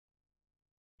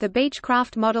The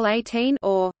Beechcraft Model 18,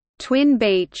 or Twin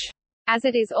Beech, as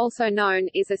it is also known,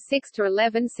 is a 6 to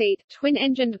 11-seat,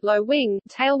 twin-engined, low-wing,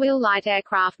 tailwheel light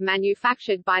aircraft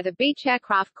manufactured by the Beech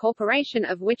Aircraft Corporation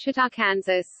of Wichita,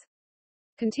 Kansas.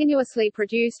 Continuously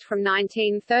produced from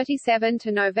 1937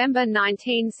 to November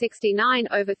 1969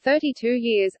 over 32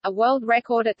 years, a world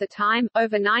record at the time,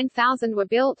 over 9,000 were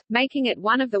built, making it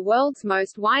one of the world's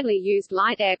most widely used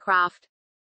light aircraft.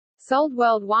 Sold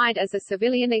worldwide as a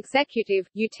civilian executive,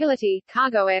 utility,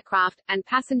 cargo aircraft, and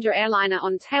passenger airliner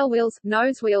on tailwheels,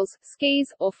 nosewheels,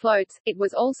 skis, or floats, it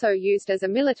was also used as a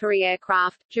military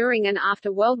aircraft. During and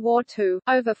after World War II,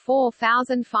 over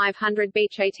 4,500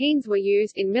 Beech 18s were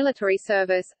used in military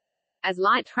service as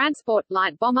light transport,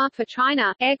 light bomber for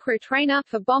China, aircrew trainer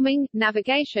for bombing,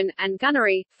 navigation, and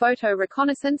gunnery, photo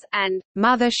reconnaissance, and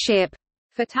mother ship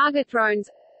for target drones,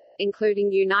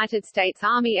 including United States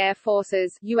Army Air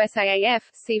Forces USAAF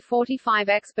C-45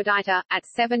 Expeditor, at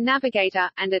 7 Navigator,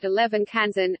 and at 11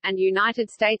 Kansan, and United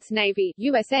States Navy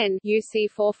USN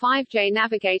UC-45J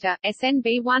Navigator,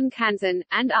 SNB-1 Kansan,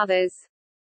 and others.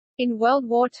 In World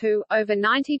War II, over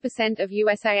 90% of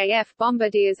USAAF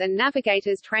bombardiers and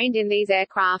navigators trained in these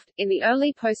aircraft. In the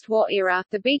early post-war era,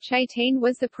 the Beech 18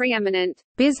 was the preeminent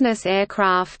business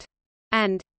aircraft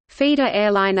and feeder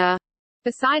airliner.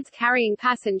 Besides carrying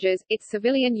passengers, its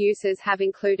civilian uses have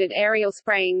included aerial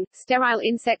spraying, sterile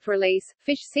insect release,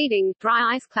 fish seeding,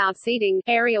 dry ice cloud seeding,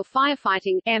 aerial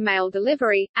firefighting, airmail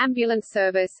delivery, ambulance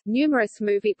service, numerous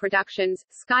movie productions,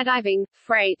 skydiving,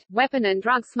 freight, weapon and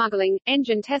drug smuggling,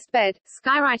 engine testbed,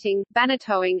 skywriting, banner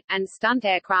towing, and stunt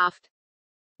aircraft.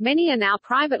 Many are now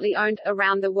privately owned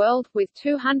around the world, with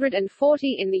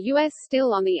 240 in the U.S.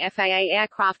 still on the FAA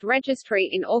Aircraft Registry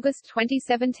in August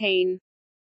 2017.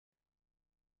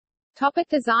 Topic: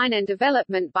 design and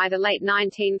development. By the late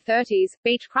 1930s,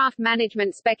 Beechcraft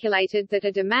management speculated that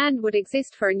a demand would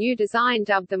exist for a new design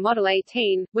dubbed the Model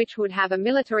 18, which would have a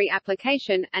military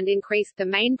application, and increased the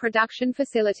main production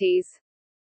facilities.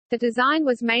 The design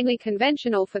was mainly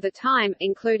conventional for the time,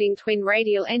 including twin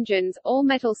radial engines,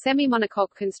 all-metal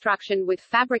semi-monocoque construction with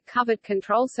fabric-covered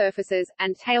control surfaces,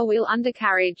 and tailwheel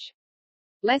undercarriage.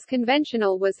 Less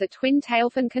conventional was the twin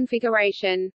tailfan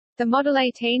configuration. The Model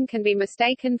 18 can be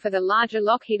mistaken for the larger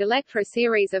Lockheed Electra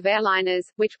series of airliners,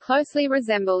 which closely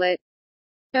resemble it.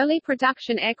 Early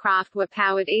production aircraft were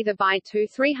powered either by two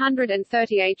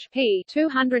 330 HP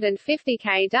 250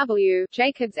 kW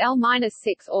Jacobs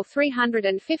L-6 or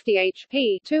 350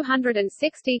 HP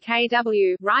 260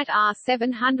 kW Wright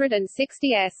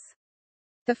R760S.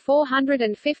 The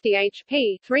 450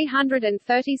 HP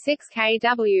 336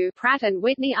 kW Pratt &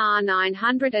 Whitney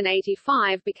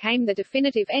R985 became the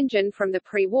definitive engine from the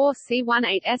pre-war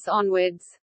C-18S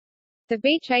onwards. The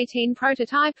Beech 18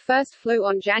 prototype first flew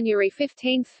on January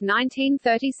 15,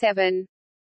 1937.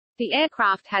 The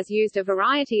aircraft has used a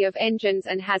variety of engines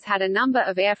and has had a number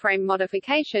of airframe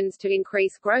modifications to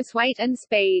increase gross weight and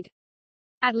speed.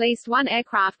 At least one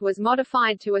aircraft was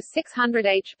modified to a 600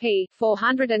 HP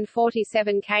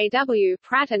 447 kW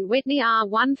Pratt & Whitney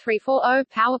R1340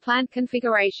 powerplant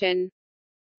configuration.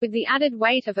 With the added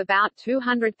weight of about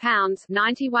 200 pounds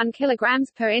 91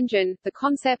 kilograms per engine, the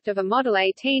concept of a Model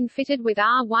 18 fitted with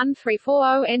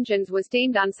R1340 engines was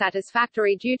deemed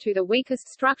unsatisfactory due to the weakest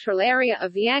structural area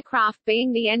of the aircraft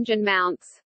being the engine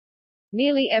mounts.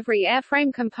 Nearly every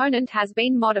airframe component has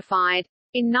been modified.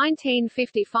 In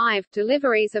 1955,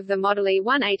 deliveries of the Model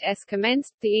E-18S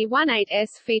commenced. The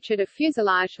E-18S featured a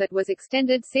fuselage that was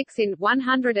extended 6 in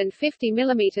 150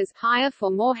 mm higher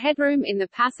for more headroom in the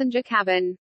passenger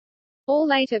cabin. All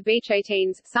later Beech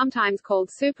 18s, sometimes called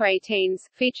Super 18s,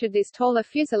 featured this taller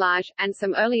fuselage, and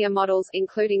some earlier models,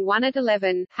 including one at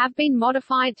 11, have been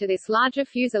modified to this larger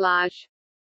fuselage.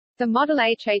 The Model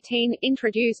H-18,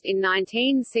 introduced in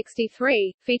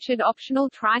 1963, featured optional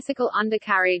tricycle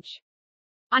undercarriage.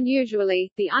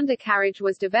 Unusually, the undercarriage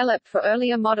was developed for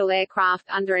earlier model aircraft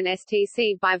under an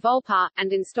STC by Volpar,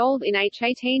 and installed in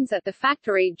H-18s at the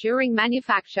factory during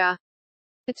manufacture.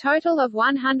 A total of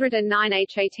 109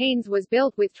 H-18s was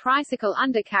built with tricycle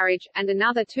undercarriage, and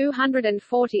another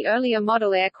 240 earlier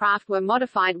model aircraft were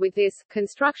modified with this.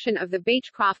 Construction of the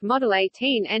Beechcraft Model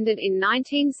 18 ended in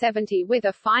 1970 with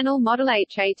a final Model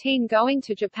H-18 going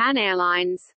to Japan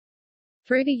Airlines.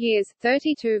 Through the years,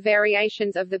 32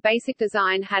 variations of the basic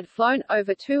design had flown,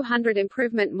 over 200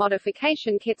 improvement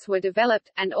modification kits were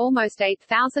developed, and almost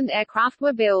 8,000 aircraft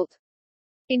were built.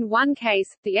 In one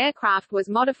case, the aircraft was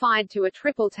modified to a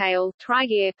triple-tail,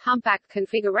 tri-gear, humpback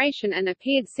configuration and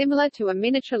appeared similar to a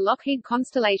miniature Lockheed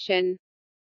Constellation.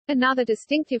 Another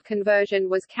distinctive conversion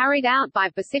was carried out by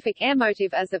Pacific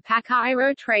Airmotive as the Paca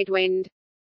Aero Tradewind.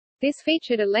 This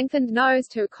featured a lengthened nose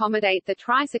to accommodate the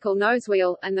tricycle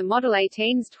nosewheel, and the Model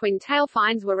 18's twin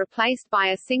tailfines were replaced by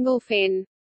a single fin.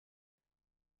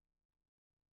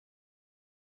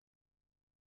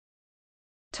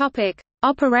 Topic: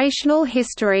 Operational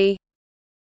history.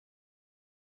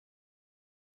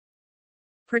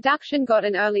 Production got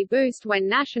an early boost when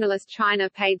nationalist China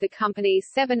paid the companies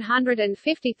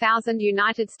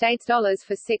 $750,000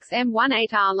 for 6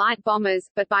 M18R light bombers,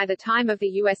 but by the time of the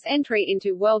U.S. entry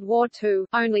into World War II,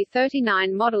 only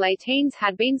 39 Model 18s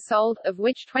had been sold, of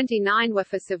which 29 were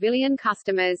for civilian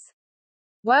customers.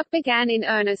 Work began in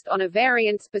earnest on a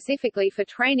variant specifically for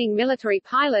training military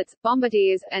pilots,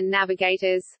 bombardiers, and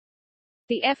navigators.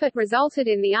 The effort resulted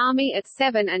in the Army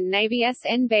AT-7 and Navy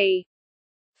SNB.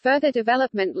 Further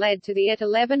development led to the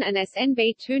AT-11 and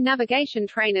SNB-2 navigation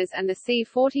trainers and the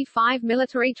C-45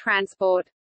 military transport.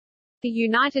 The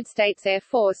United States Air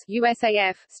Force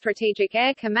USAAF Strategic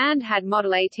Air Command had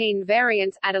Model 18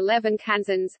 variants, AT-11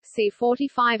 Kansans,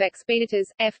 C-45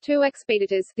 Expeditors, F-2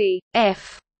 Expeditors, the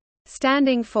F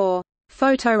standing for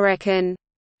Photorecon,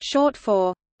 short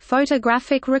for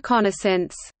Photographic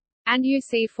Reconnaissance, and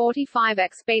UC-45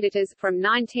 Expeditors, from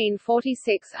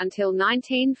 1946 until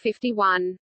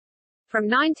 1951. From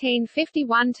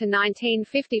 1951 to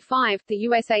 1955, the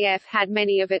USAF had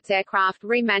many of its aircraft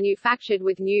remanufactured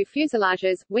with new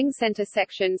fuselages, wing center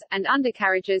sections, and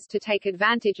undercarriages to take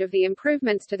advantage of the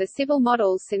improvements to the civil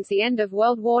models since the end of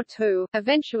World War II.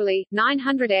 Eventually,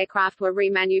 900 aircraft were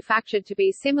remanufactured to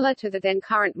be similar to the then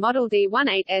current Model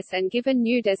D-18S and given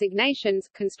new designations,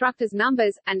 constructors'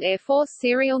 numbers, and Air Force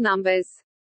serial numbers.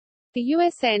 The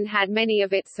USN had many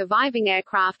of its surviving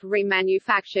aircraft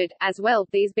remanufactured, as well,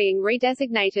 these being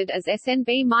redesignated as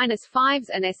SNB-5s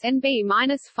and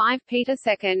SNB-5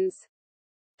 Peter-seconds.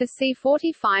 The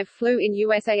C-45 flew in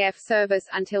USAF service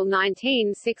until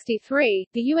 1963.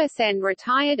 The USN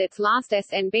retired its last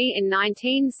SNB in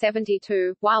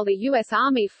 1972, while the U.S.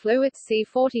 Army flew its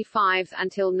C-45s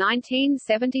until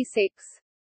 1976.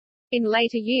 In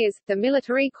later years, the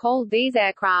military called these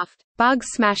aircraft bug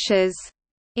smashers,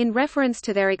 in reference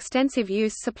to their extensive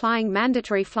use supplying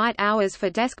mandatory flight hours for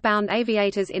desk-bound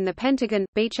aviators in the Pentagon.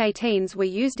 Beech 18s were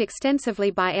used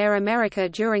extensively by Air America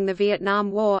during the Vietnam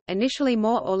War. Initially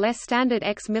more or less standard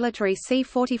ex-military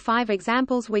C-45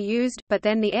 examples were used, but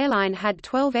then the airline had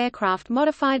 12 aircraft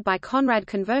modified by Conrad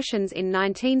conversions in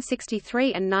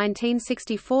 1963 and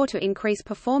 1964 to increase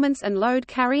performance and load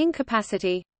carrying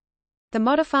capacity. The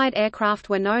modified aircraft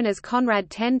were known as Conrad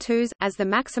 10-2s, as the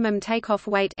maximum takeoff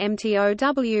weight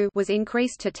 (MTOW) was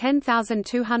increased to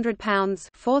 10,200 pounds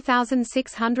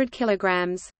 (4,600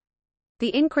 kilograms).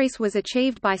 The increase was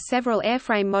achieved by several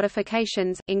airframe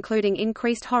modifications, including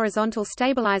increased horizontal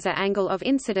stabilizer angle of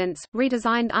incidence,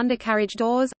 redesigned undercarriage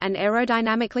doors, and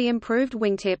aerodynamically improved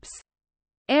wingtips.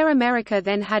 Air America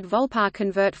then had Volpar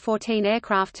convert 14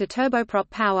 aircraft to turboprop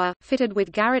power, fitted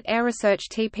with Garrett Air Research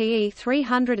TPE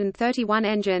 331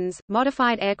 engines.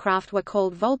 Modified aircraft were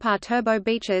called Volpar Turbo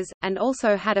Beechers, and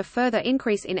also had a further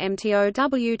increase in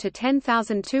MTOW to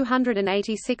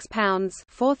 10,286 pounds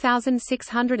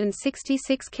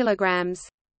 (4,666 kilograms).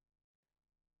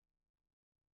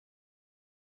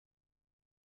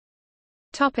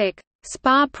 Topic: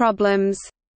 Spar problems.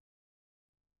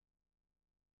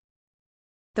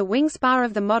 The wing spar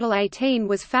of the Model 18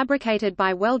 was fabricated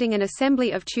by welding an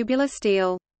assembly of tubular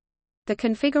steel. The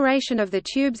configuration of the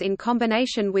tubes in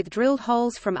combination with drilled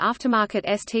holes from aftermarket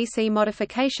STC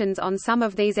modifications on some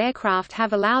of these aircraft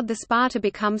have allowed the spar to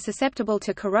become susceptible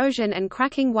to corrosion and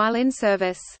cracking while in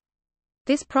service.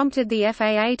 This prompted the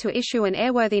FAA to issue an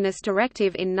airworthiness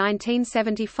directive in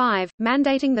 1975,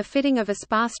 mandating the fitting of a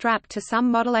spar strap to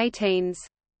some Model 18s.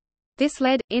 This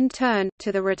led, in turn,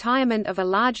 to the retirement of a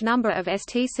large number of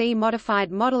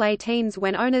STC-modified Model 18s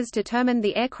when owners determined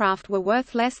the aircraft were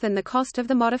worth less than the cost of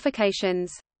the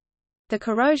modifications. The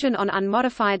corrosion on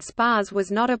unmodified spars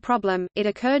was not a problem, it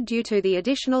occurred due to the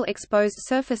additional exposed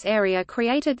surface area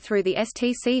created through the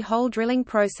STC hole drilling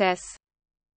process.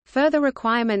 Further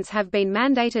requirements have been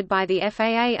mandated by the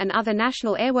FAA and other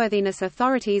national airworthiness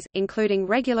authorities, including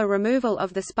regular removal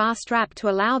of the spar strap to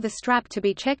allow the strap to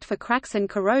be checked for cracks and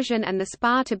corrosion and the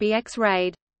spar to be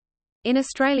X-rayed. In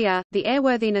Australia, the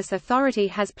Airworthiness Authority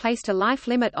has placed a life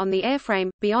limit on the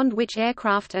airframe, beyond which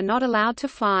aircraft are not allowed to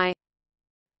fly.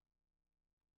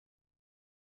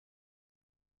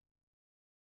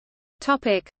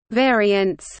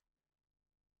 Variants.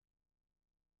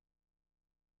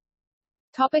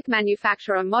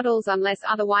 Manufacturer models. Unless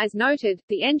otherwise noted,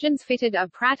 the engines fitted are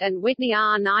Pratt & Whitney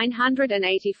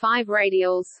R985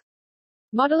 radials.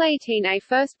 Model 18A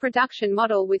first production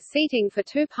model with seating for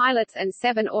 2 pilots and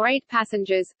 7 or 8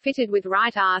 passengers, fitted with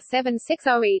Wright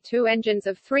R760E2 engines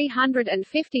of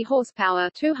 350 horsepower,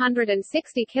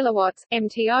 260 kilowatts,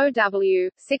 MTOW,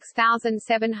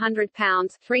 6,700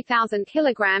 pounds, 3,000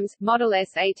 kilograms. Model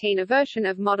S18, a version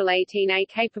of Model 18A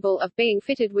capable of being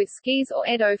fitted with skis or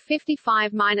EDO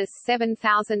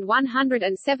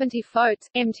 55-7,170 floats,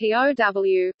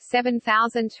 MTOW,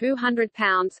 7,200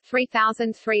 pounds,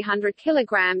 3,300 kilograms.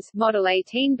 Model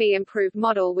 18B improved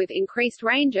model with increased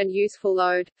range and useful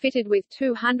load, fitted with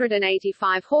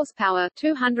 285 horsepower,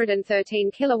 213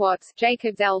 kilowatts,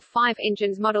 Jacobs L5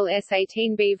 engines. Model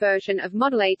S18B version of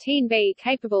Model 18B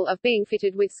capable of being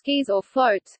fitted with skis or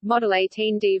floats. Model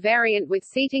 18D variant with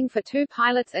seating for 2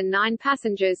 pilots and 9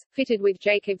 passengers, fitted with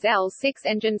Jacobs L6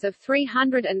 engines of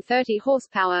 330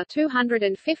 horsepower,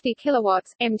 250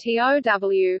 kilowatts,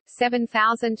 MTOW,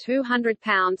 7,200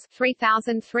 pounds,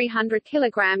 3,300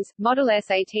 kilograms. Model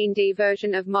S18D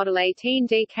version of Model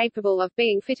 18D capable of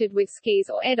being fitted with skis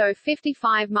or EDO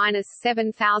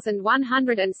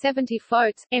 55-7,170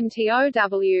 floats,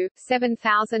 MTOW,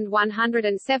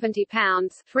 7,170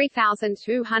 pounds,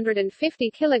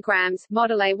 3,250 kilograms.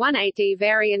 Model A18D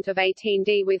variant of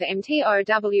 18D with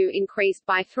MTOW increased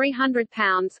by 300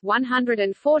 pounds,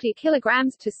 140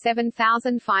 kilograms to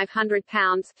 7,500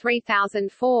 pounds,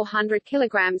 3,400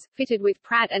 kilograms, fitted with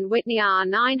Pratt & Whitney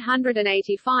R985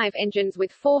 engines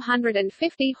with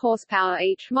 450 horsepower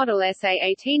each. Model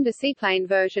SA18 the seaplane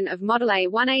version of Model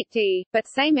A18D, but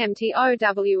same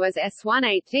MTOW as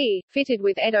S18D, fitted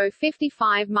with EDO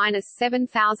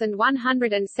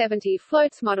 55-7,170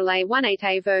 floats. Model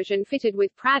A18A version fitted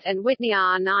with Pratt & Whitney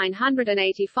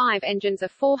R985 engines of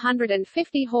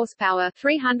 450 horsepower,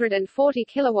 340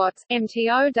 kilowatts,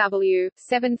 MTOW,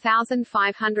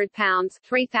 7,500 pounds,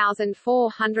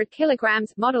 3,400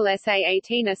 kilograms. Model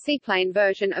SA18 a seaplane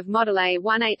version of Model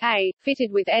A18A,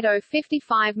 fitted with EDO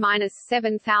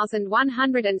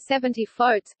 55-7,170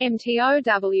 floats,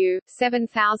 MTOW,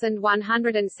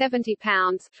 7,170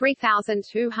 pounds,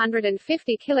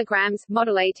 3,250 kilograms.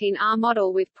 Model 18R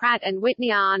model with Pratt &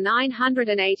 Whitney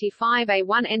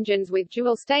R985A1 engines with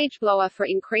dual-stage blower for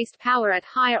increased power at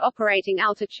higher operating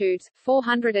altitudes,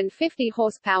 450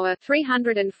 horsepower,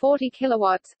 340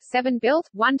 kilowatts, 7 built,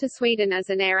 1 to Sweden as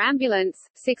an air ambulance,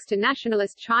 6 to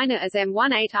nationalist China as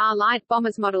M18R light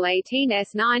bombers. Model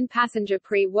 18S9 passenger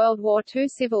pre-World War II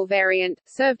civil variant,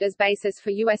 served as basis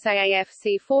for USAAF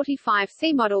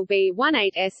C-45C. Model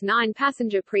B-18S9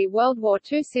 passenger pre-World War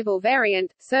II civil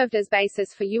variant, served as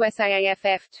basis for USAAF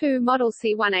F-2 Model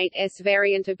C-18S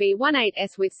variant of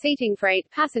B-18S with seating for 8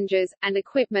 passengers, and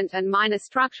equipment and minor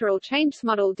structural changes.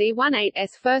 Model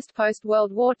D-18S first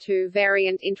post-World War II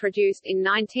variant introduced in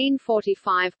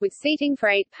 1945, with seating for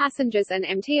 8 passengers and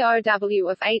MTOW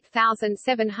of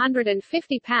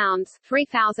 8,750 pounds,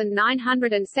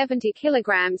 3,970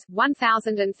 kilograms,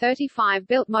 1,035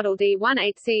 built. Model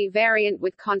D-18C variant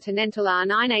with Continental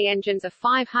R9A engines of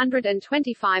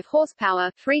 525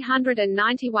 horsepower,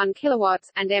 391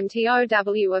 kilowatts, and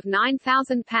MTOW of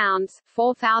 9,000 pounds,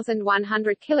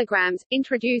 4,100 kilograms,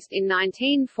 introduced in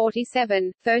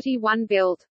 1947, 31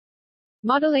 built.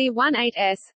 Model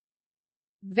E-18S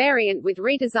variant with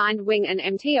redesigned wing and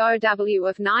MTOW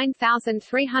of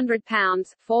 9,300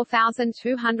 pounds,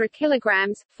 4,200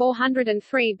 kilograms,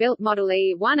 403 built. Model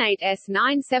E-18S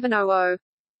 9700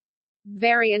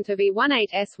 variant of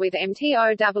E-18S with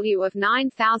MTOW of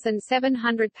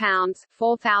 9,700 pounds,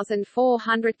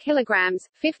 4,400 kilograms,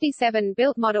 57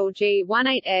 built. Model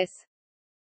G-18S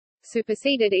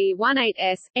superseded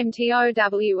E-18S,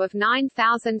 MTOW of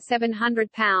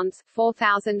 9,700 pounds,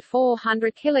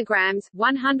 4,400 kilograms,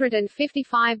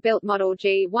 155 built. Model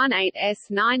G-18S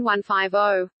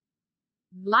 9150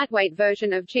 lightweight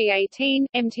version of G-18,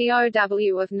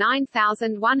 MTOW of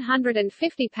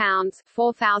 9,150 pounds,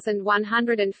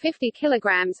 4,150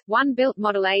 kilograms, 1 built.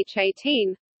 Model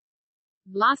H-18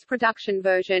 last production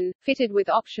version, fitted with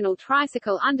optional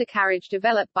tricycle undercarriage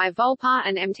developed by Volpar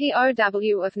and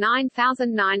MTOW of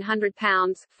 9,900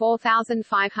 pounds,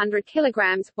 4,500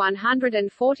 kilograms,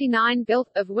 149 built,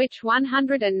 of which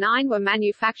 109 were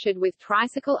manufactured with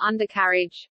tricycle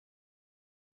undercarriage.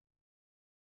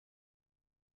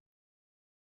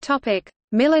 Topic: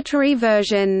 Military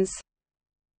versions.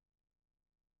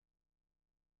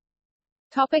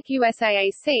 Topic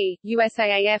USAAC,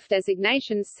 USAAF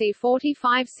designations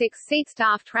C-45 6-seat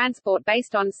staff transport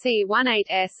based on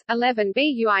C-18S,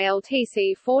 11B UILT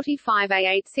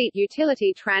C-45A 8-seat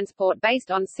utility transport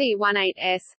based on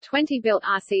C-18S, 20 built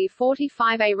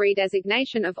RC-45A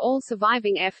redesignation of all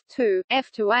surviving F-2,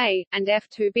 F-2A, and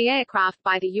F-2B aircraft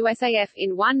by the USAF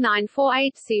in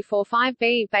 1948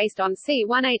 C-45B based on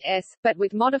C-18S, but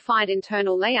with modified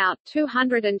internal layout,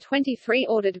 223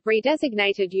 ordered,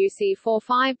 redesignated UC-45B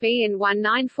in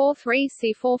 1943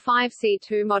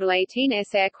 C-45C2 Model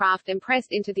 18S aircraft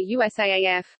impressed into the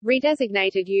USAAF,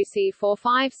 redesignated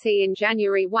UC-45C in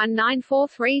January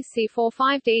 1943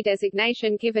 C-45D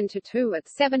designation given to 2 at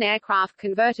 7 aircraft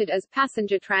converted as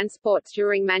passenger transports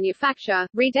during manufacture,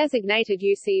 redesignated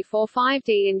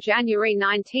UC-45D in January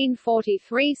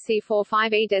 1943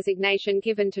 C-45E designation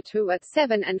given to 2 at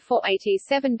 7 and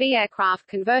 487B aircraft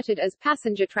converted as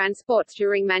passenger transports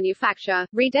during manufacture,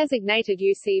 redesignated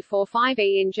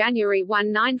UC-45E in January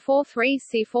 1943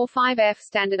 C-45F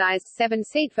standardized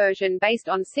 7-seat version based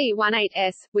on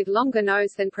C-18S, with longer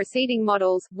nose than preceding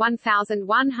models,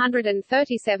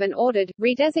 1,137 ordered,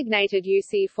 redesignated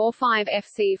UC-45F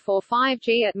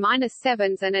C-45G at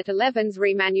 -7s and at 11s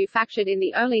remanufactured in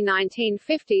the early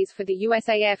 1950s for the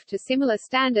USAF to similar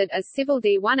standard as Civil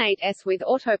D-18S with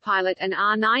autopilot and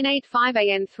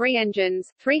R-985AN3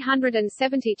 engines,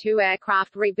 372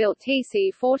 aircraft rebuilt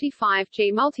TC-45G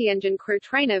multi-engine crew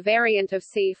trainer variant of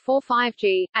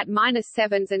C-45G, at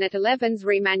 -7s and at 11s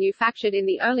remanufactured in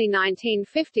the early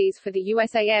 1950s for the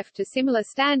USAF to similar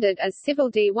standard as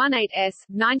Civil D-18S,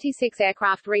 96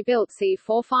 aircraft rebuilt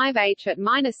C-45H at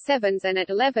 -7s and at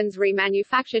 11s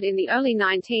remanufactured in the early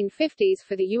 1950s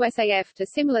for the USAF to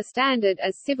similar standard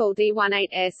as Civil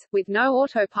D-18S, with no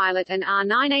autopilot and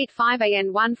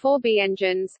R-985AN14B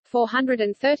engines,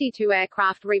 432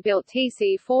 aircraft rebuilt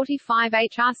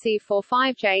TC-45H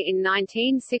RC-45J in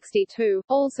 1962,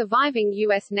 all surviving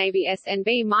US Navy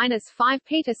SNB-5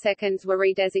 petaseconds were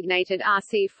redesignated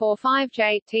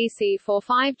RC-45J,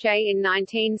 TC-45J in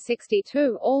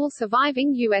 1962, all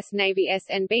surviving US Navy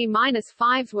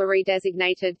SNB-5s were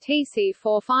redesignated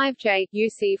TC-45J,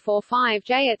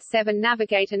 UC-45J at 7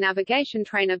 Navigator navigation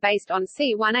trainer based on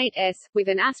C-18S, with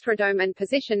an astrodome and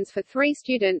positions for 3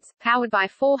 students, powered by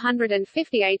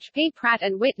 450 HP Pratt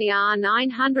 & Whitney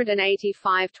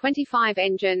R985-25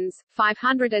 engines,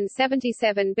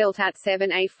 577 built at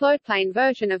 7A floatplane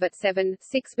version of at 7,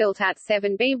 6 built at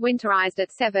 7B winterized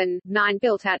at 7, 9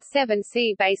 built at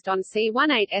 7C based on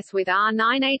C-18S with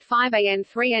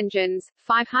R985AN3 engines,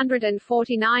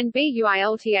 549B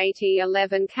UILT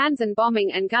AT-11 Kansan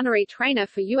bombing and gunnery trainer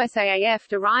for USAAF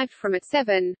derived from at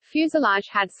 7, fuselage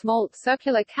had small,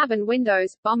 circular cabin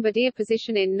windows, bombardier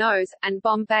position in nose, and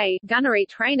bomb bay. Gunnery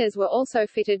trainers were also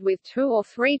fitted with 2 or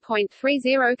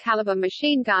 3.30 caliber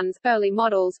machine guns. Early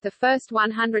models, the first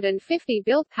 150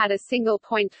 built had a single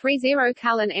 .30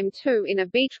 cal and M2 in a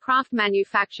Beechcraft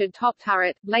manufactured top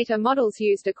turret. Later models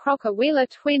used a Crocker-Wheeler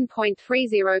twin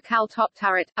 .30 cal top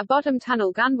turret. A bottom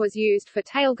tunnel gun was used for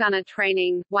tail gunner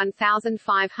training.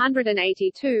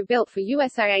 1,582 built for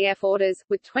USAAF orders,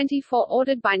 with 24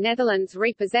 ordered by Netherlands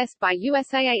repossessed by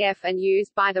USAAF and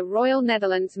used by the Royal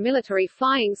Netherlands Military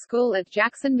Flying School at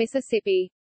Jackson,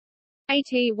 Mississippi.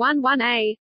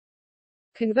 AT-11A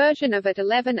conversion of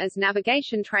AT-11 as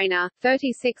navigation trainer,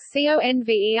 36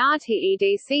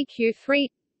 CONVERTEDCQ3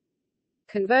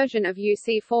 conversion of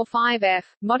UC-45F,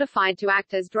 modified to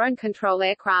act as drone control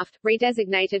aircraft,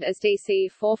 redesignated as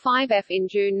DC-45F in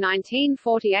June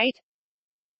 1948.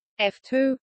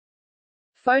 F-2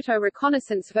 photo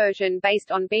reconnaissance version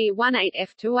based on B-18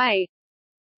 F-2A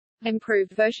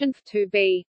improved version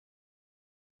F-2B.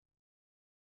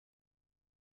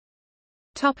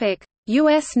 Topic: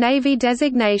 US Navy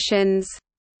designations.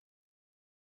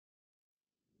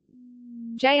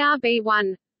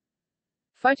 JRB-1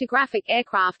 photographic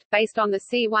aircraft, based on the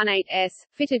C-18S,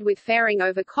 fitted with fairing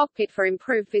over cockpit for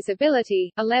improved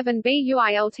visibility. 11B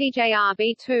UILT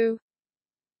JRB-2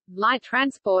 light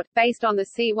transport, based on the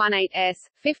C-18S.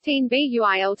 15B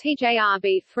UILT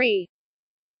JRB-3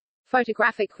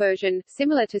 photographic version,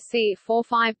 similar to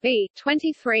C-45B.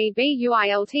 23B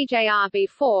UILT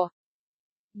JRB-4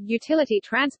 utility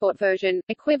transport version,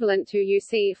 equivalent to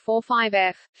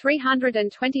UC-45F.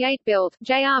 328 built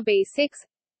JRB-6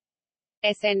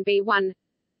 SNB-1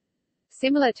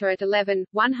 similar to AT-11,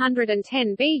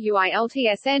 110B UILT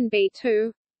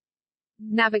SNB-2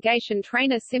 navigation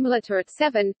trainer similar to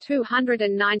AT-7,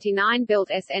 299 built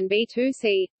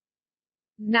SNB-2C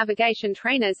navigation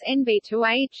trainers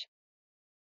NB-2H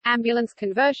ambulance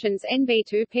conversions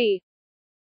NB-2P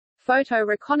photo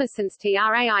reconnaissance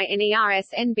TRAINERS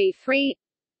NB-3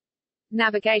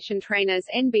 Navigation trainers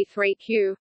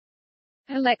NB3Q,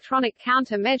 electronic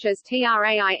counter-measures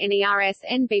TRAINERS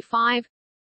NB5,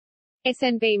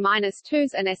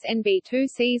 SNB-2s and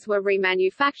SNB-2Cs were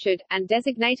remanufactured, and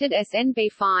designated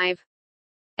SNB-5.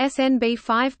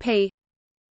 SNB-5P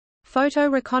Photo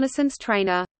reconnaissance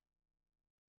trainer.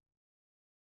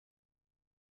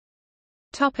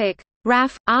 Topic: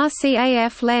 RAF,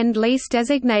 RCAF Lend-lease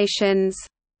designations.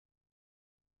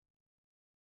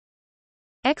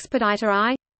 Expeditor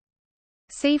I,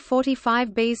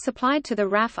 C-45Bs supplied to the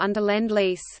RAF under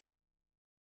Lend-lease.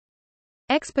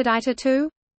 Expeditor II,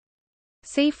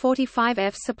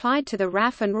 C-45Fs supplied to the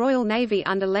RAF and Royal Navy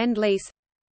under Lend-lease.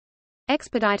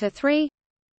 Expeditor III,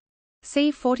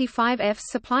 C-45Fs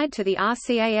supplied to the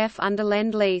RCAF under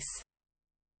Lend-lease.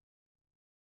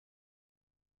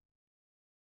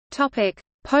 Topic: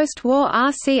 Post-war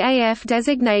RCAF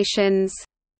designations.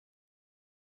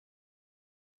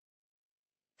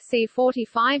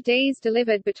 C-45Ds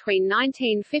delivered between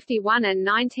 1951 and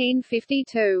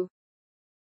 1952.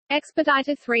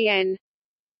 Expeditor 3N.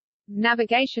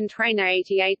 Navigation trainer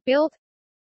 88 built.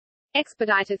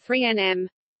 Expeditor 3NM.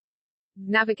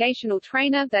 Navigational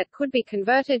trainer that could be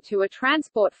converted to a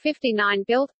transport 59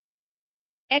 built.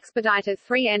 Expeditor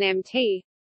 3NMT.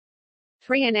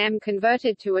 3NM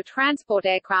converted to a transport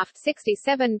aircraft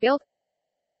 67 built.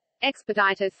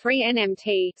 Expeditor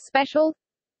 3NMT special.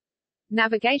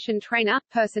 Navigation trainer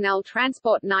personnel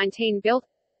transport 19 built.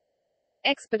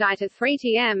 Expeditor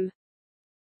 3TM.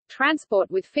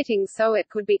 Transport with fittings so it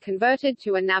could be converted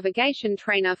to a navigation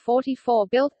trainer 44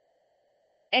 built.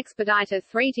 Expeditor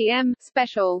 3TM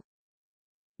special.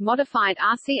 Modified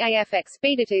RCAF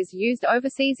Expeditors used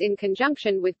overseas in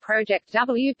conjunction with Project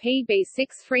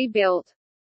WPB-63 built.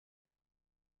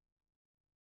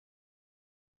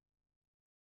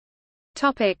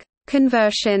 Topic: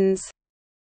 Conversions.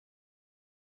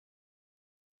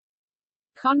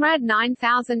 Conrad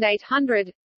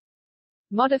 9800.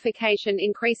 Modification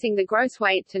increasing the gross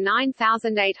weight to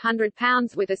 9,800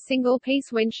 pounds with a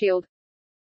single-piece windshield.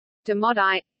 De Mod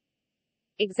I.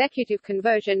 Executive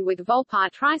conversion with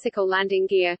Volpar tricycle landing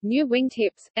gear, new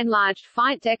wingtips, enlarged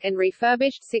fight deck and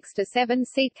refurbished 6 to 7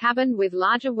 seat cabin with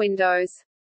larger windows.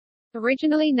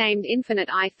 Originally named Infinite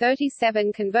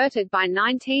I-37 converted by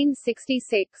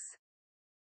 1966.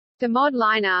 De Mod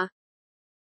Liner.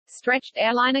 Stretched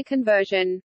airliner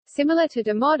conversion. Similar to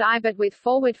De Mod I but with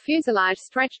forward fuselage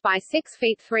stretched by 6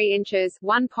 feet 3 inches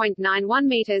 1.91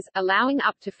 meters, allowing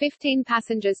up to 15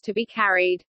 passengers to be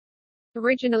carried.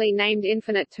 Originally named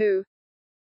Infinite II.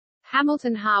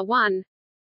 Hamilton Ha-1.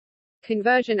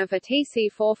 Conversion of a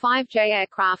TC-45J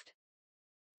aircraft.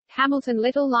 Hamilton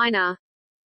Little Liner.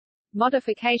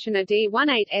 Modification of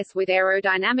D-18S with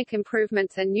aerodynamic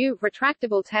improvements and new,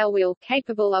 retractable tailwheel,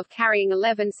 capable of carrying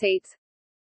 11 seats.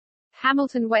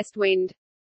 Hamilton West Wind.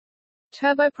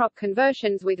 Turboprop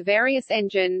conversions with various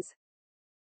engines.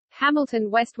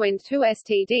 Hamilton Westwind 2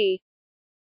 STD.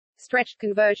 Stretched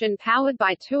conversion powered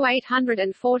by two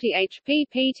 840 HP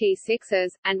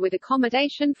PT6s, and with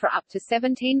accommodation for up to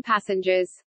 17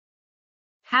 passengers.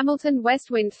 Hamilton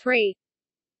Westwind 3.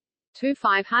 Two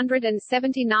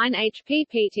 579 HP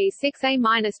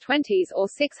PT6A-20s or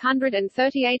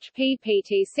 630 HP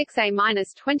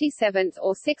PT6A-27s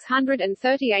or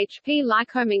 630 HP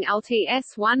Lycoming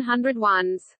LTS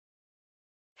 101s.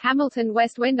 Hamilton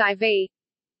Westwind IV.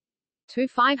 Two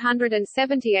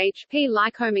 570 HP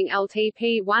Lycoming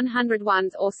LTP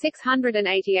 101s or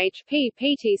 680 HP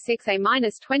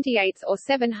PT6A-28s or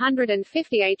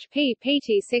 750 HP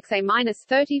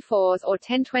PT6A-34s or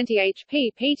 1020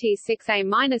 HP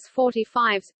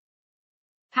PT6A-45s.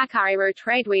 Pacar Aero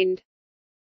Tradewind.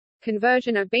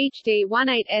 Conversion of Beech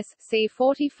D-18S,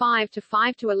 C-45 to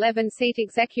 5 to 11 seat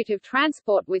executive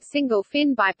transport with single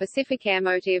fin by Pacific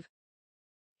Airmotive.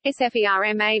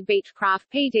 SFERMA Beechcraft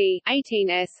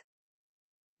PD-18S.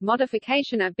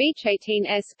 Modification of Beech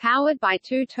 18S powered by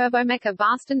two Turbomeca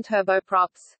Baston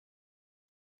turboprops.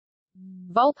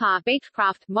 Volpar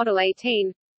Beechcraft Model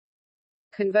 18.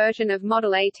 Conversion of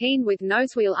Model 18 with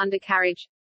nosewheel undercarriage.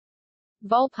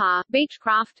 Volpar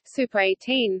Beechcraft Super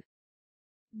 18.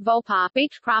 Volpar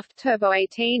Beechcraft Turbo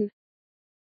 18.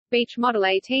 Beech Model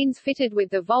 18s fitted with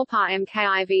the Volpar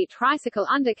MKIV tricycle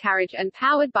undercarriage and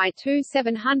powered by two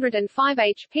 705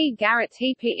 HP Garrett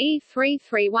TPE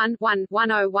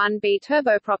 331-1-101B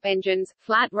turboprop engines,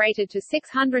 flat rated to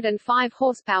 605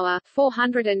 horsepower,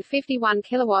 451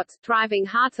 kilowatts, driving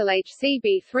Hartzell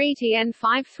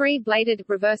HCB3TN53 bladed,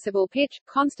 reversible pitch,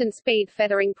 constant speed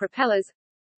feathering propellers.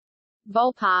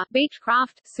 Volpar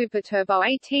Beechcraft Super Turbo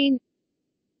 18.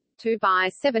 2 by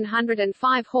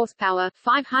 705 horsepower,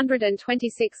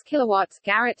 526 kilowatts.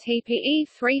 Garrett TPE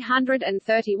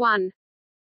 331.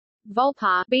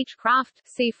 Volpar Beechcraft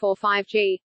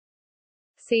C45G.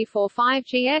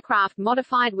 C45G aircraft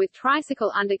modified with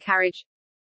tricycle undercarriage.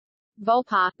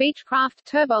 Volpar Beechcraft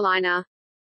turboliner.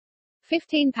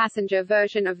 15-passenger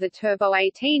version of the Turbo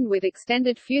 18 with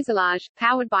extended fuselage,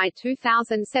 powered by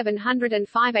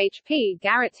 2,705 HP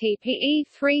Garrett TPE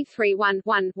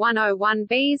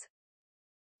 331-101Bs.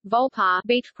 Volpar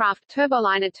Beechcraft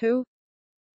turboliner 2.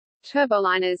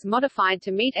 Turboliners modified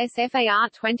to meet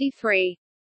SFAR 23.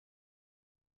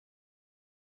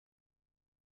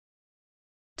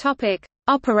 Topic: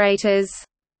 Operators.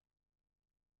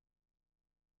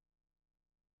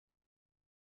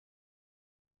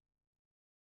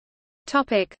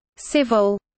 Topic: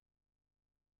 Civil.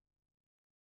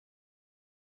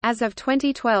 As of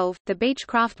 2012, the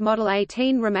Beechcraft Model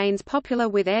 18 remains popular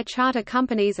with air charter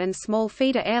companies and small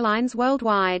feeder airlines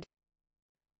worldwide.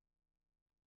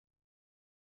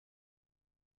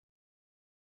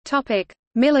 Topic: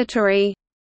 Military.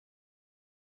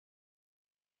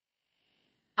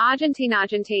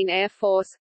 Argentine Air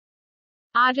Force,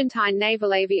 Argentine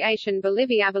Naval Aviation,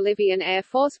 Bolivian Air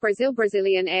Force,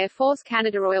 Brazilian Air Force,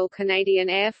 Royal Canadian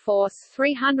Air Force,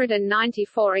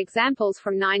 394 examples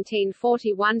from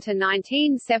 1941 to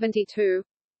 1972.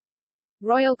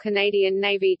 Royal Canadian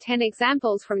Navy, 10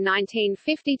 examples from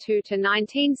 1952 to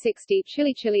 1960.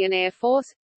 Chilean Air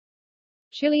Force,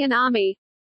 Chilean Army,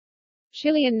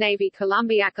 Chilean Navy,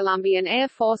 Colombian Air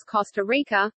Force, Costa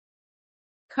Rica,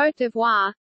 Côte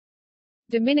d'Ivoire,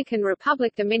 Dominican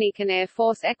Republic, Dominican Air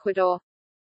Force, Ecuador,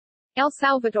 El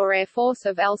Salvador Air Force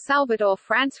of El Salvador,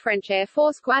 France, French Air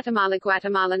Force,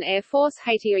 Guatemalan Air Force,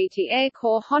 Haiti Air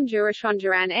Corps,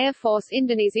 Honduran Air Force,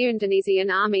 Indonesian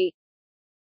Army,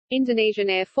 Indonesian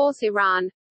Air Force,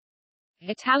 Iran,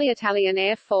 Italian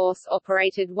Air Force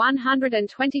operated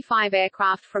 125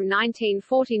 aircraft from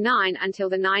 1949 until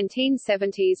the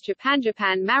 1970s.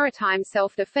 Japan Maritime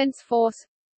Self-Defense Force,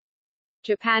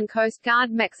 Japan Coast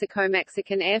Guard,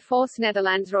 Mexican Air Force,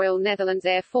 Netherlands Royal Netherlands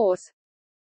Air Force,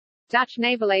 Dutch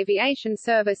Naval Aviation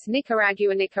Service,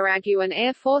 Nicaraguan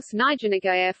Air Force, Niger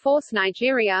Air Force,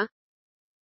 Nigeria,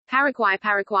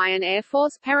 Paraguayan Air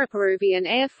Force, Peruvian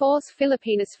Air Force,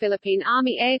 Philippine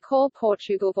Army Air Corps,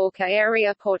 Portugal Volca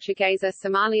Area Portuguesa,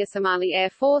 Somali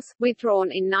Air Force,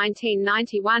 withdrawn in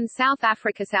 1991, South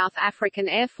African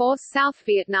Air Force, South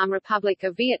Vietnam Republic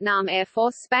of Vietnam Air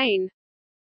Force, Spain,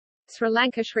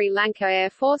 Sri Lanka Air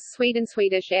Force,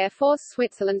 Swedish Air Force,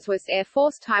 Switzerland Swiss Air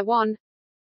Force, Taiwan,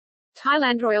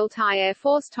 Thailand Royal Thai Air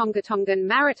Force, Tongan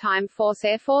Maritime Force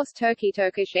Air Force,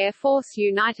 Turkish Air Force,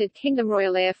 United Kingdom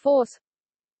Royal Air Force,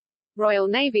 Royal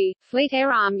Navy, Fleet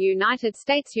Air Arm, United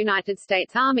States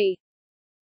Army,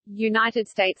 United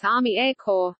States Army Air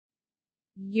Corps,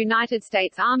 United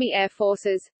States Army Air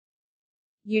Forces,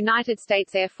 United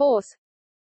States Air Force,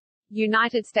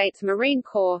 United States Marine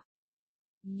Corps,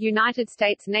 United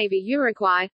States Navy,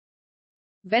 Uruguay,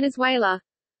 Venezuela,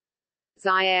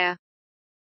 Zaire.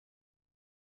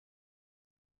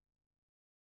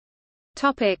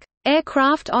 Topic: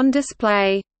 Aircraft on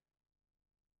display.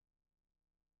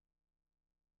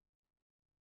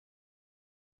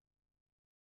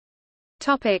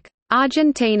 Topic: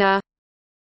 Argentina.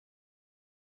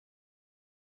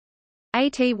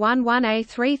 AT-11A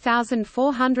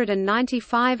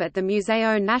 3495 at the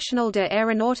Museo Nacional de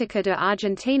Aeronáutica de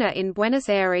Argentina in Buenos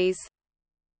Aires.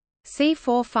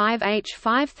 C-45H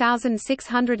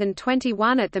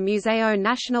 5621 at the Museo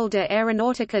Nacional de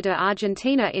Aeronáutica de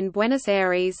Argentina in Buenos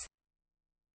Aires.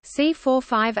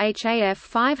 C-45HAF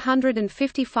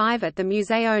 555 at the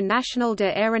Museo Nacional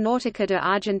de Aeronáutica de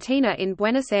Argentina in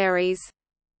Buenos Aires.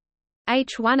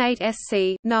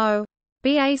 H-18SC, No.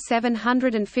 BA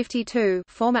 752,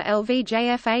 former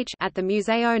LVJFH, at the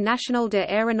Museo Nacional de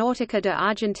Aeronáutica de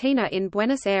Argentina in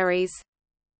Buenos Aires.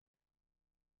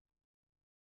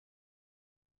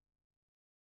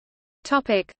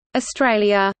 Topic: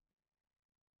 Australia.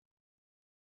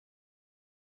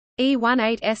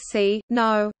 E18SC,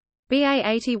 No. BA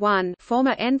 81,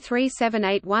 former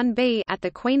N3781B, at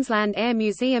the Queensland Air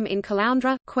Museum in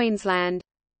Caloundra, Queensland.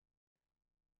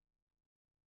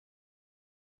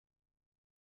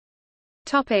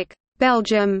 Topic: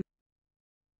 Belgium.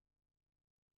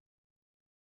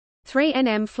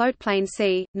 3NM floatplane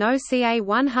C, No CA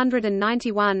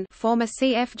 191, former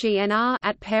CFGNR,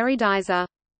 at Paradisa.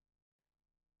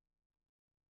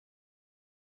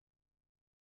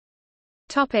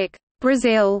 Topic: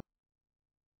 Brazil.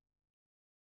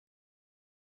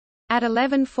 At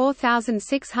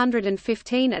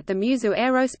 11-4615 at the Museu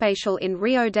Aerospatial in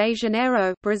Rio de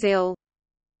Janeiro, Brazil.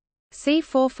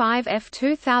 C-45F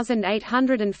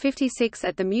 2856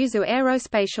 at the Museu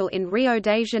Aerospatial in Rio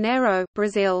de Janeiro,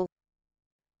 Brazil.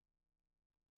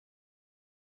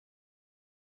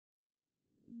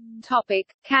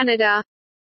 Canada.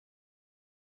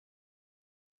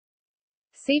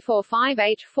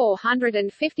 C-45H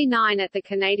 459 at the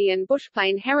Canadian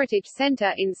Bushplane Heritage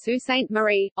Centre in Sault Ste.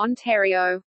 Marie,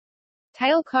 Ontario.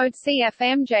 Tail code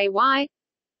CFMJY.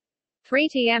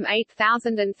 3TM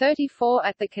 8034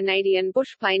 at the Canadian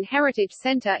Bushplane Heritage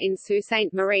Centre in Sault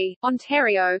Ste. Marie,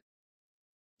 Ontario.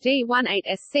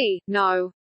 D18SC,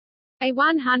 No.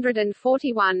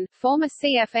 A141, former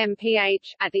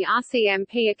CFMPH, at the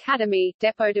RCMP Academy,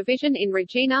 Depot Division in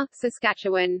Regina,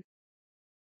 Saskatchewan.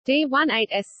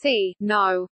 D18SC,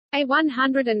 No.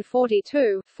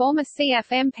 A142, former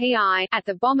CFMPI, at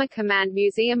the Bomber Command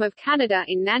Museum of Canada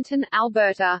in Nanton,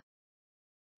 Alberta.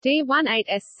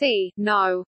 D18SC,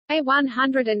 No.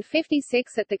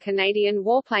 A156 at the Canadian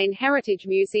Warplane Heritage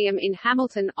Museum in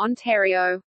Hamilton,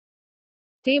 Ontario.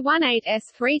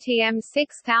 D18S3TM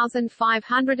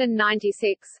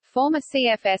 6596, former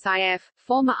CFSIF,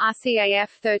 former RCAF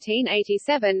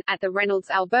 1387, at the Reynolds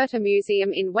Alberta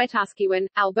Museum in Wetaskiwin,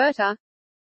 Alberta.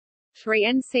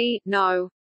 3NC, No.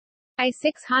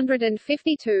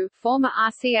 A652, former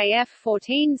RCAF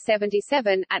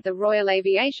 1477, at the Royal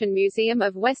Aviation Museum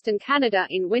of Western Canada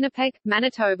in Winnipeg,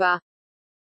 Manitoba.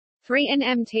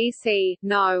 3NMTC,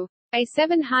 No.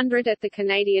 A700 at the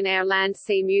Canadian Air Land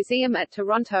Sea Museum at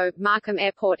Toronto, Markham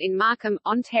Airport in Markham,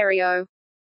 Ontario.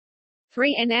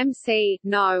 3NMC,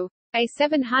 No.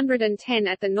 A710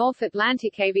 at the North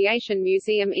Atlantic Aviation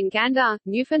Museum in Gander,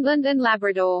 Newfoundland and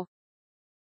Labrador.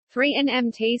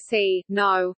 3NMTC,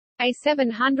 No.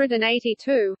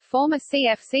 A782, former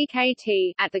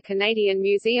CFCKT, at the Canadian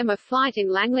Museum of Flight in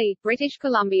Langley, British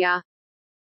Columbia.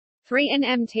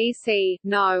 3NMTC,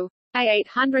 No.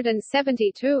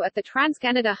 A872 at the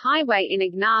Trans-Canada Highway in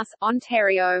Ignace,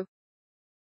 Ontario.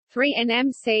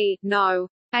 3NMC, No.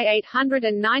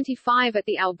 A895 at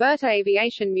the Alberta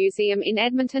Aviation Museum in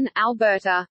Edmonton,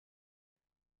 Alberta.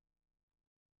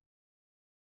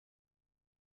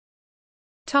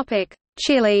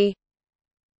 Chile.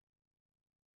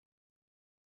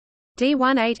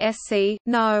 D18SC,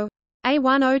 No.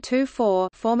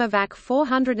 A1024, former VAC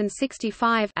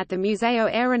 465, at the Museo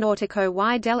Aeronáutico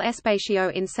y del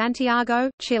Espacio in Santiago,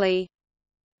 Chile.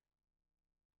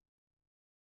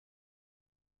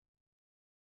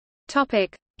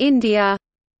 India.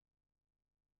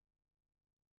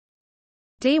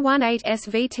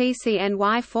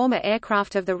 D18SVTCNY, former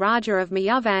aircraft of the Raja of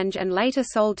Mayurvanj and later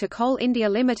sold to Coal India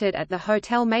Limited at the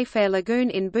Hotel Mayfair Lagoon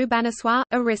in Bhubaneswar,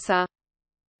 Orissa.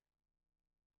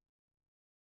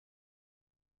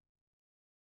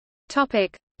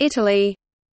 Italy.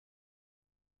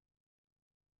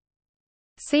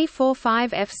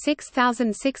 C-45F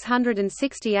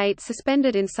 6668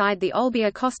 suspended inside the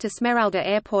Olbia Costa Smeralda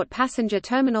Airport passenger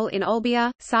terminal in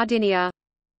Olbia, Sardinia.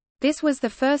 This was the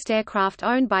first aircraft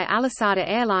owned by Alisada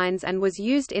Airlines and was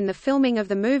used in the filming of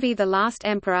the movie The Last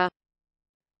Emperor.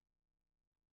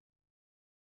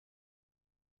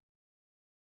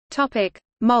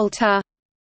 Malta.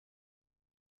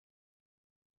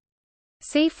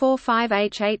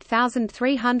 C-45H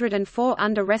 8304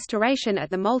 under restoration at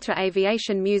the Malta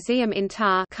Aviation Museum in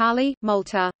Tar Kali,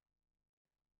 Malta.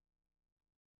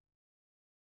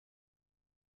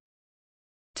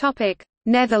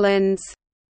 Netherlands.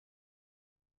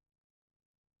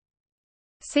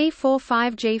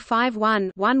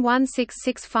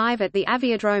 C-45G51-11665 at the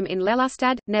Aviodrome in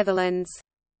Lelystad, Netherlands.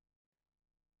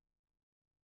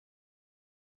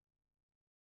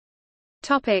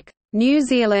 New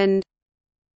Zealand.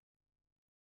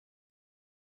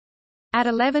 At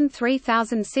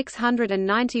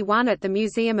 11-3691 at the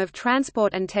Museum of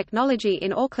Transport and Technology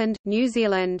in Auckland, New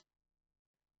Zealand.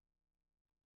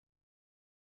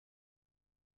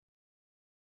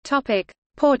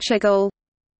 Portugal.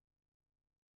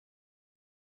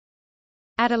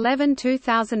 At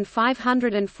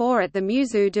 11-2504 at the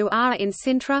Museu do Ar in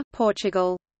Sintra,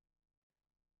 Portugal.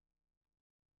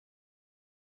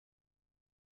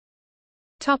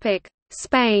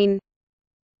 Spain.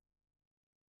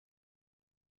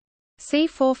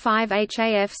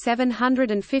 C-45HAF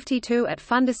 752 at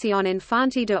Fundación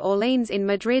Infante de Orleans in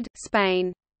Madrid,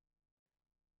 Spain.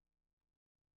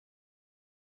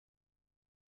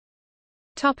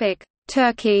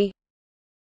 Turkey.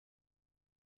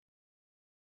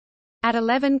 At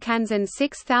 11 Kanzan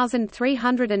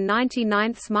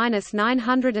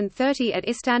 6399-930 at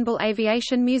Istanbul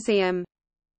Aviation Museum.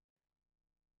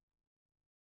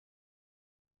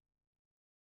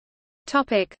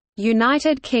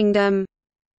 United Kingdom.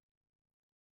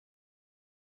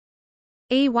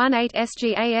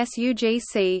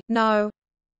 E18SGASUGC, No.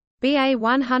 BA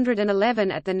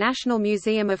 111 at the National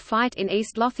Museum of Fight in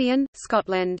East Lothian,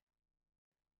 Scotland.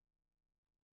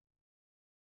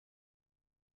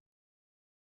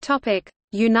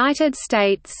 United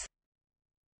States.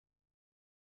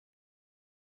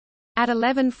 At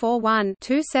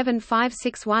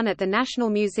 1141-27561 at the National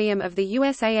Museum of the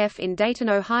USAF in Dayton,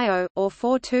 Ohio, or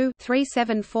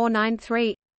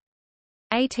 42-37493.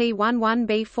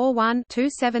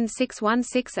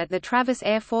 AT-11B41-27616 at the Travis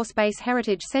Air Force Base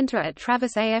Heritage Center at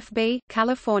Travis AFB,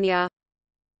 California.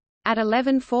 At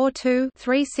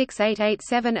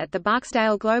 1142-36887 at the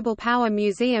Barksdale Global Power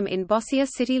Museum in Bossier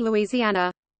City,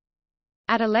 Louisiana.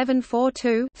 At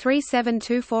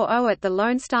 1142-37240 at the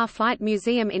Lone Star Flight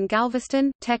Museum in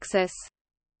Galveston, Texas.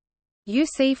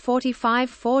 UC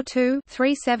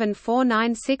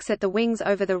 4542-37496 at the Wings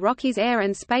Over the Rockies Air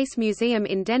and Space Museum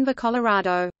in Denver,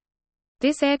 Colorado.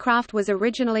 This aircraft was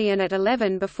originally an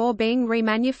AT-11 before being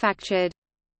remanufactured.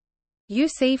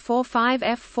 UC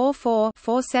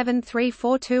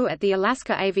 45F44-47342 at the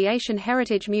Alaska Aviation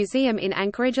Heritage Museum in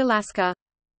Anchorage, Alaska.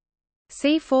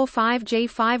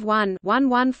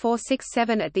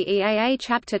 C45G51-11467 at the EAA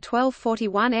Chapter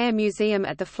 1241 Air Museum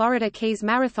at the Florida Keys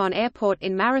Marathon Airport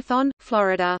in Marathon,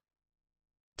 Florida.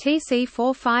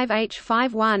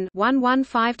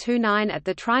 TC45H51-11529 at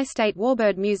the Tri-State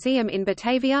Warbird Museum in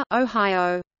Batavia,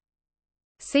 Ohio.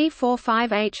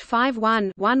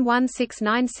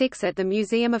 C45H51-11696 at the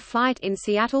Museum of Flight in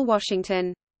Seattle,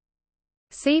 Washington.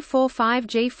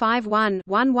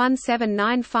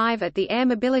 C45G51-11795 at the Air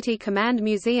Mobility Command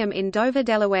Museum in Dover,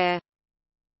 Delaware.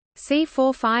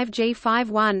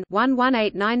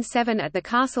 C45G51-11897 at the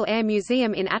Castle Air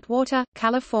Museum in Atwater,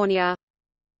 California.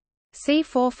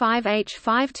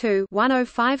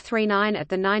 C45H52-10539 at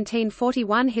the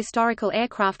 1941 Historical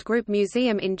Aircraft Group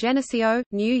Museum in Geneseo,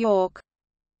 New York.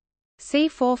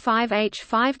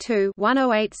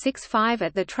 C45H52-10865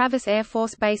 at the Travis Air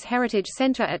Force Base Heritage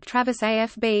Center at Travis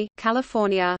AFB,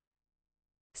 California.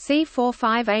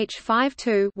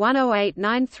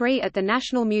 C45H52-10893 at the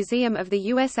National Museum of the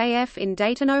USAF in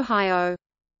Dayton, Ohio.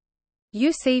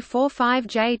 UC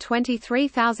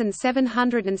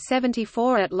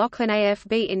 45J23774 at Laughlin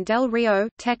AFB in Del Rio,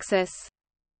 Texas.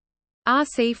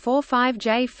 RC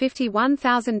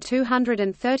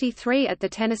 45J51233 at the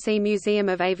Tennessee Museum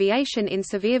of Aviation in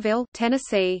Sevierville,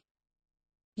 Tennessee.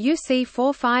 UC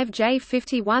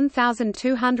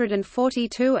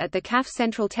 45J51242 at the CAF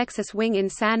Central Texas Wing in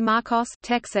San Marcos,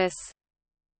 Texas.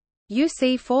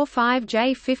 UC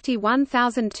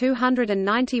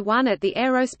 45J51291 at the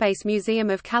Aerospace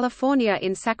Museum of California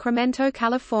in Sacramento,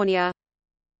 California.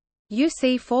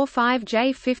 UC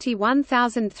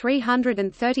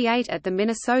 45J51338 at the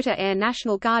Minnesota Air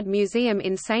National Guard Museum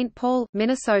in St. Paul,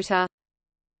 Minnesota.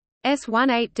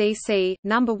 S18DC,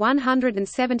 number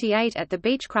 178 at the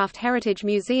Beechcraft Heritage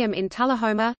Museum in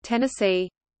Tullahoma, Tennessee.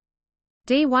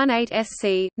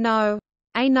 D18SC, No.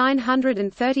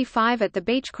 A935 at the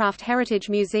Beechcraft Heritage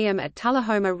Museum at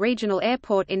Tullahoma Regional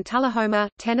Airport in Tullahoma,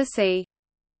 Tennessee.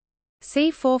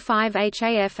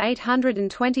 C45HAF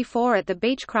 824 at the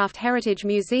Beechcraft Heritage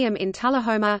Museum in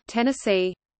Tullahoma,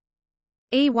 Tennessee.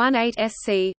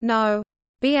 E18SC, No.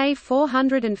 BA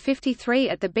 453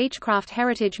 at the Beechcraft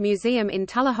Heritage Museum in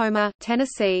Tullahoma,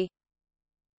 Tennessee.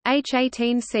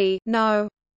 H18C, No.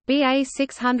 BA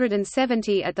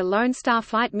 670 at the Lone Star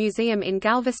Flight Museum in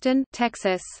Galveston,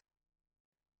 Texas.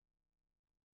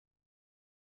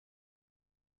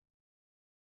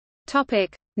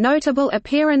 Topic: Notable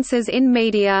appearances in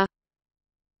media.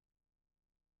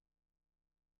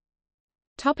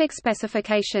 Topic: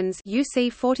 Specifications.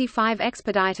 UC-45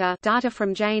 Expeditor. Data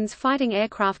from Jane's fighting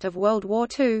aircraft of World War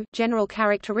II. General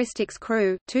characteristics.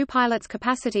 Crew: 2 pilots.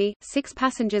 Capacity: 6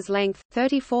 passengers. Length: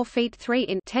 34 feet 3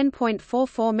 in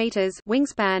 10.44 meters.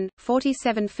 Wingspan: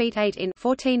 47 feet 8 in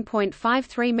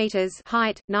 14.53 meters.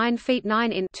 Height: 9 feet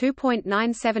 9 in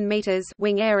 2.97 meters.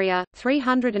 Wing area: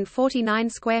 349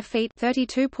 square feet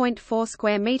 32.4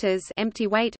 square meters. Empty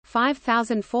weight: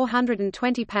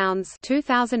 5,420 pounds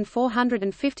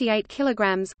 2,458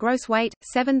 kilograms. Gross weight: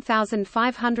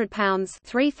 7,500 pounds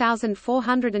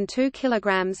 3,402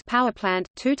 kilograms. Power plant: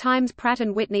 2 times Pratt &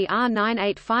 Whitney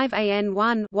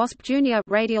R985AN1 Wasp Junior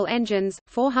radial engines,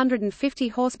 450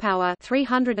 horsepower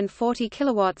 340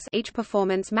 kilowatts each.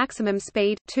 Performance: maximum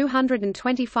speed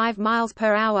 225 miles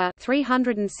per hour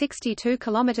 362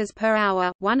 kilometers per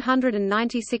hour,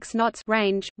 196 knots.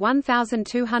 Range: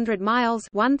 1,200 miles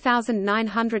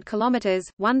 1,900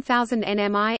 kilometers, 1,000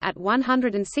 nmi at 100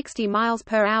 160 miles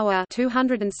per hour,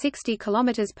 260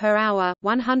 kilometers per hour,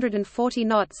 140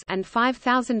 knots, and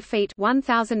 5,000 feet,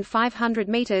 1,500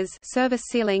 meters service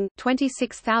ceiling,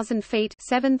 26,000 feet,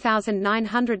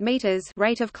 7,900 meters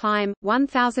rate of climb,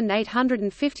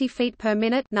 1,850 feet per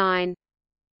minute,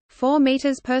 9.4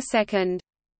 meters per second.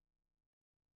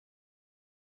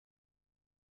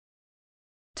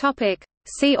 Topic.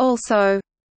 See also: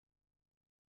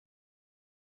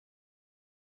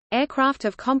 Aircraft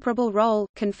of comparable role,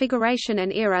 configuration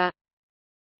and era,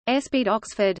 Airspeed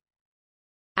Oxford,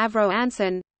 Avro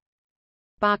Anson,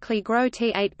 Barclay Gros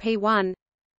T-8P1,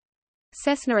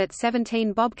 Cessna at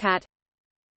 17 Bobcat,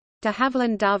 de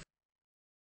Havilland Dove,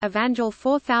 Evangel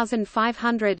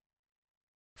 4500,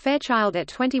 Fairchild at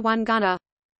 21 Gunner,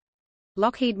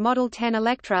 Lockheed Model 10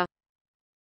 Electra,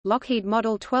 Lockheed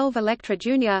Model 12 Electra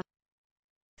Junior,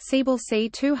 Siebel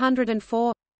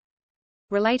C-204.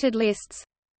 Related lists: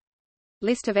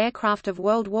 List of aircraft of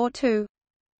World War II,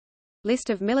 List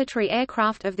of military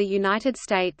aircraft of the United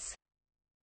States.